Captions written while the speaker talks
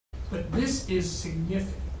but this is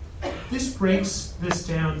significant. This breaks this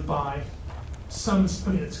down by some, I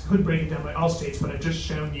mean, it could break it down by all states, but I've just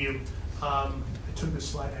shown you, I took this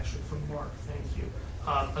slide actually from Mark, thank you,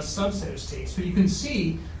 a subset of states. So you can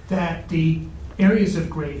see that the areas of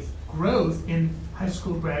great growth in high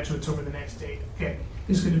school graduates over the next decade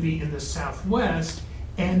is going to be in the Southwest,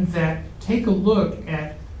 and that take a look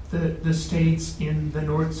at the states in the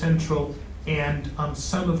North Central and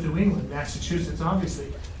some of New England, Massachusetts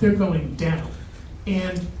obviously, they're going down.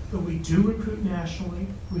 But we do recruit nationally,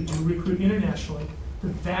 we do recruit internationally. The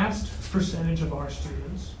vast percentage of our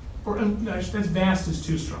students, or that's vast is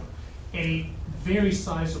too strong, a very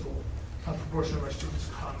sizable proportion of our students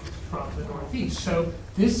come from the Northeast. So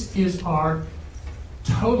this is our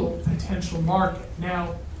total potential market.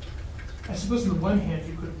 Now, I suppose on the one hand,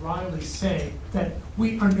 you could wryly say that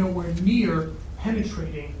we are nowhere near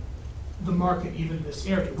penetrating the market even in this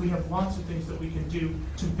area. We have lots of things that we can do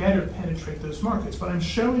to better penetrate those markets. But I'm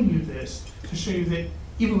showing you this to show you that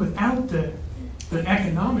even without the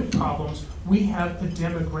economic problems, we have a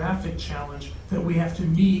demographic challenge that we have to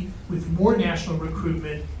meet with more national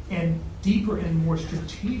recruitment and deeper and more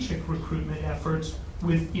strategic recruitment efforts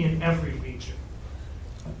within every region.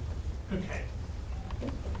 Okay.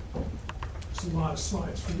 It's a lot of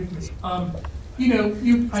slides, forgive me.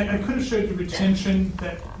 I could have showed you retention,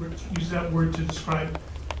 use that word to describe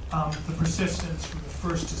the persistence from the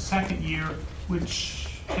first to second year,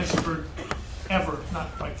 which has forever,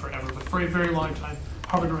 not quite forever, but for a very long time,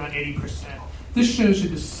 hovered around 80%. This shows you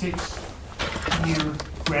the 6-year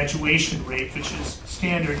graduation rate, which is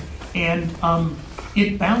standard, and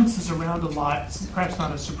it bounces around a lot. It's perhaps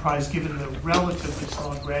not a surprise given the relatively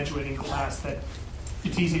small graduating class that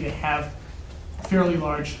it's easy to have fairly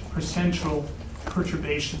large percentual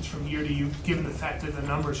perturbations from year to year, given the fact that the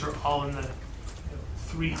numbers are all in the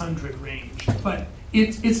 300 range. But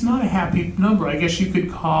it's not a happy number. I guess you could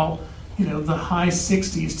call the high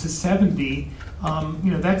 60s to 70.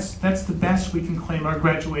 That's the best we can claim our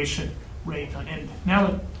graduation rate on. And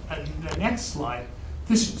now the next slide.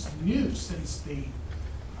 This is new since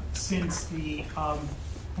the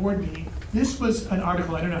board meeting. This was an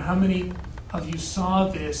article. I don't know how many of you saw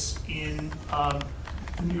this in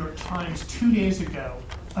the New York Times 2 days ago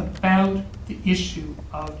about the issue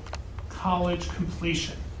of college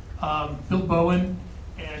completion. Bill Bowen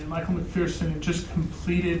and Michael McPherson have just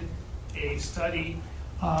completed a study.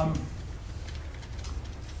 The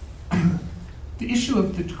issue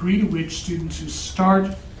of the degree to which students who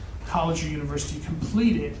start college or university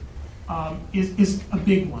complete it is a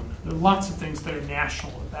big one. There are lots of things that are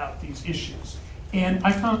national about these issues. And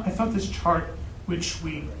I thought this chart, which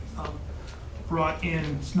we brought in,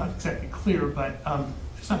 it's not exactly clear, but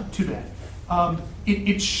it's not too bad.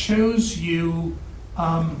 It shows you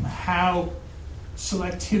how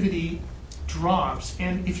selectivity drops.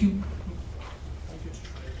 And if you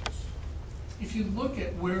look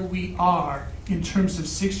at where we are in terms of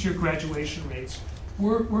 6-year graduation rates,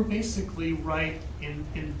 we're basically right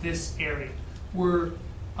in this area. We're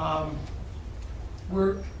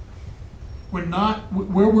not,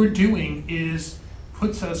 where we're doing is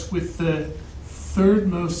puts us with the third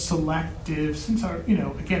most selective, since our,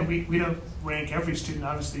 again, we don't rank every student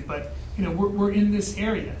obviously, but we're in this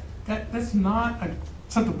area. It's not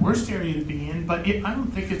the worst area to be in, but I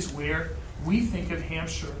don't think it's where we think of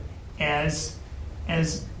Hampshire as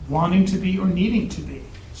wanting to be or needing to be.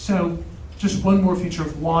 So just one more feature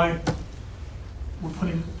of why we're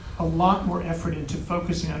putting a lot more effort into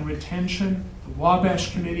focusing on retention. The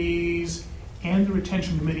Wabash committees and the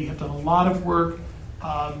retention committee have done a lot of work.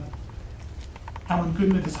 Alan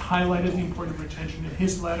Goodman has highlighted the importance of retention in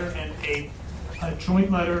his letter, and a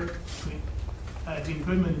joint letter between Dean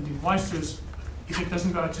Goodman and Dean Weister's, if it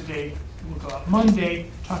doesn't go out today, it will go out Monday,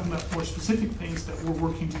 talking about more specific things that we're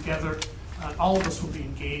working together. All of us will be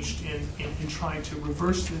engaged in trying to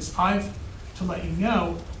reverse this. To let you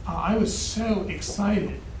know, I was so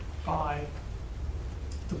excited by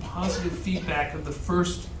the positive feedback of the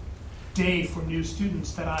first day for new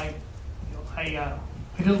students that I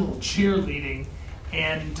did a little cheerleading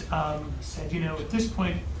and said, at this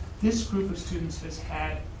point, this group of students has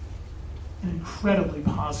had an incredibly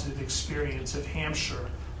positive experience at Hampshire.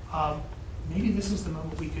 Maybe this is the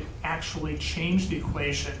moment we could actually change the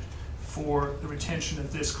equation for the retention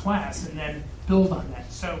of this class and then build on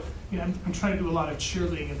that. So, I'm trying to do a lot of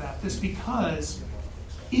cheerleading about this, because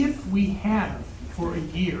if we have for a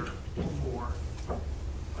year or more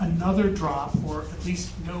another drop or at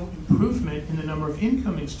least no improvement in the number of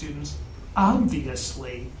incoming students,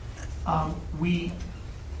 obviously we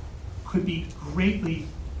could be greatly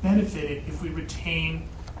benefited if we retain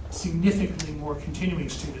significantly more continuing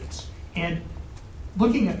students. And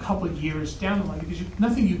looking a couple of years down the line, because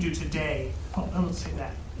nothing you do today, I won't say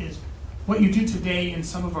that, is what you do today in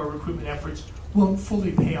some of our recruitment efforts won't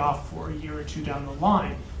fully pay off for a year or two down the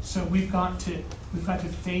line. So we've got to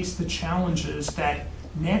face the challenges that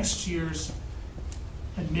next year's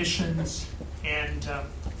admissions and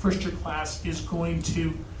first year class is going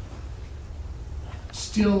to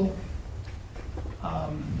still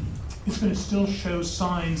show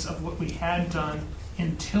signs of what we had done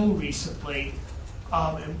until recently,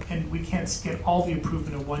 and we can't get all the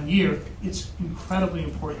improvement in 1 year. It's incredibly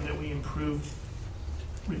important that we improve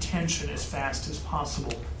retention as fast as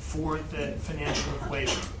possible for the financial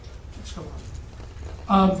equation. Let's go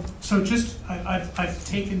on. So I've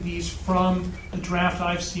taken these from the draft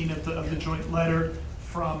I've seen of the joint letter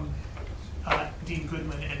from Dean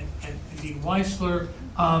Goodman and Dean Weisler,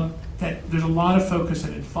 that there's a lot of focus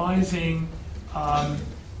on advising.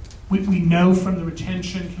 We know from the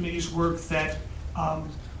retention committee's work that a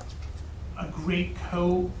great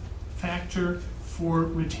co-factor for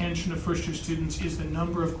retention of first-year students is the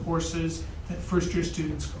number of courses that first-year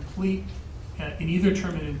students complete in either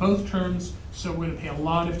term and in both terms. So we're going to pay a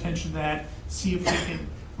lot of attention to that, see if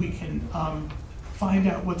we can find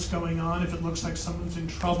out what's going on, if it looks like someone's in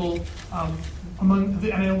trouble.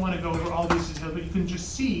 And I don't want to go over all these details, but you can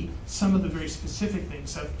just see some of the very specific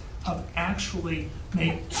things of actually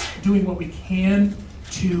doing what we can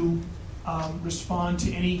to respond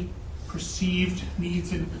to any perceived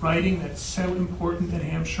needs in writing that's so important at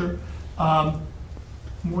Hampshire.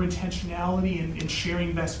 More intentionality in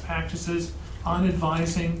sharing best practices on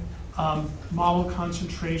advising, model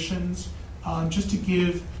concentrations, just to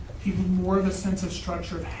give people more of a sense of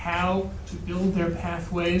structure of how to build their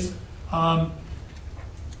pathways.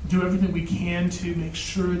 Do everything we can to make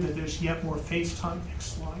sure that there's yet more face time.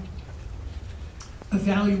 Next slide.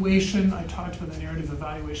 Evaluation, I talked about the narrative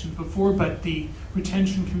evaluations before, but the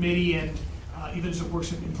retention committee and even as it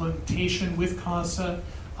works in implementation with CASA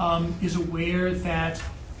is aware that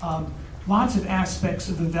lots of aspects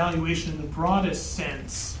of evaluation in the broadest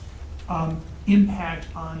sense impact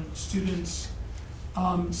on students'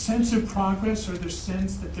 sense of progress or their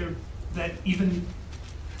sense that even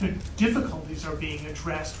their difficulties are being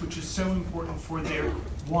addressed, which is so important for their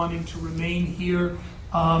wanting to remain here.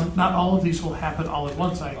 Not all of these will happen all at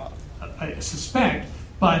once, I suspect,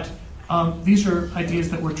 but these are ideas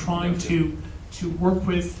that we're trying to work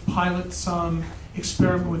with, pilot some,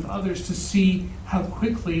 experiment with others to see how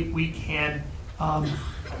quickly we can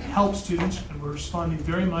help students, and we're responding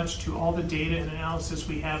very much to all the data and analysis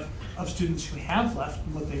we have of students who have left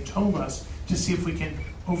and what they've told us to see if we can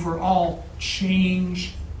overall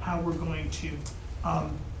change how we're going to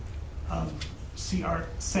see our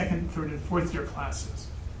second, third, and fourth year classes.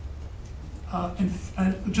 And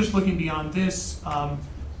just looking beyond this,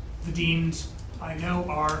 the deans I know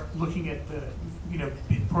are looking at the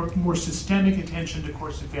more systemic attention to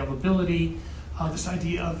course availability. This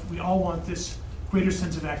idea of we all want this greater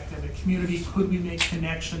sense of academic community. Could we make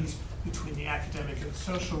connections between the academic and the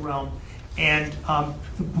social realm? And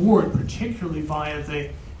the board, particularly via the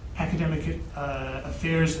academic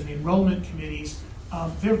affairs and the enrollment committees,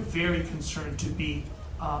 they're very concerned to be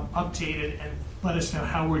updated and let us know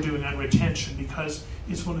how we're doing on retention, because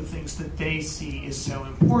it's one of the things that they see is so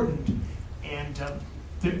important. And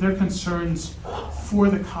their concerns for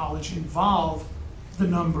the college involve the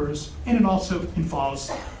numbers, and it also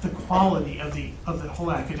involves the quality of the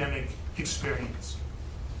whole academic experience.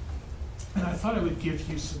 And I thought I would give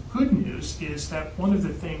you some good news, is that one of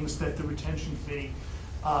the things that the retention committee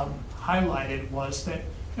highlighted was that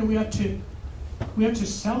we have to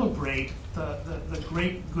celebrate the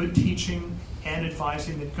great good teaching and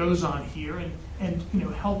advising that goes on here, and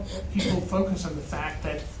help people focus on the fact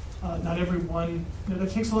that not everyone, that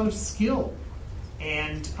takes a lot of skill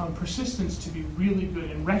and persistence to be really good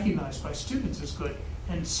and recognized by students as good.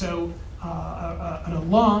 And so an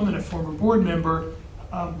alum and a former board member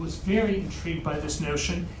was very intrigued by this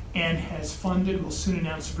notion and has funded, will soon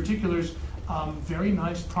announce the particulars, very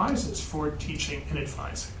nice prizes for teaching and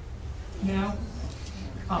advising. Now,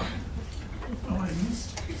 I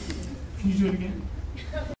missed. Can you do it again?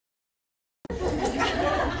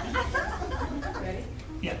 Ready?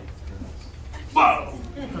 Yeah. Whoa!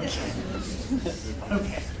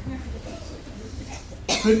 Okay.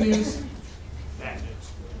 Good news, bad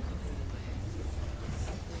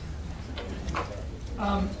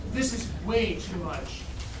news. This is way too much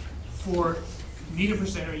for me to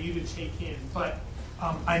present or you to take in, but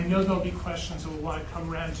I know there'll be questions and we'll want to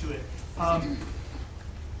come around to it.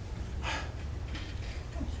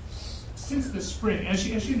 Since the spring, as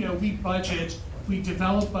you know, we budget we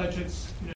develop budgets,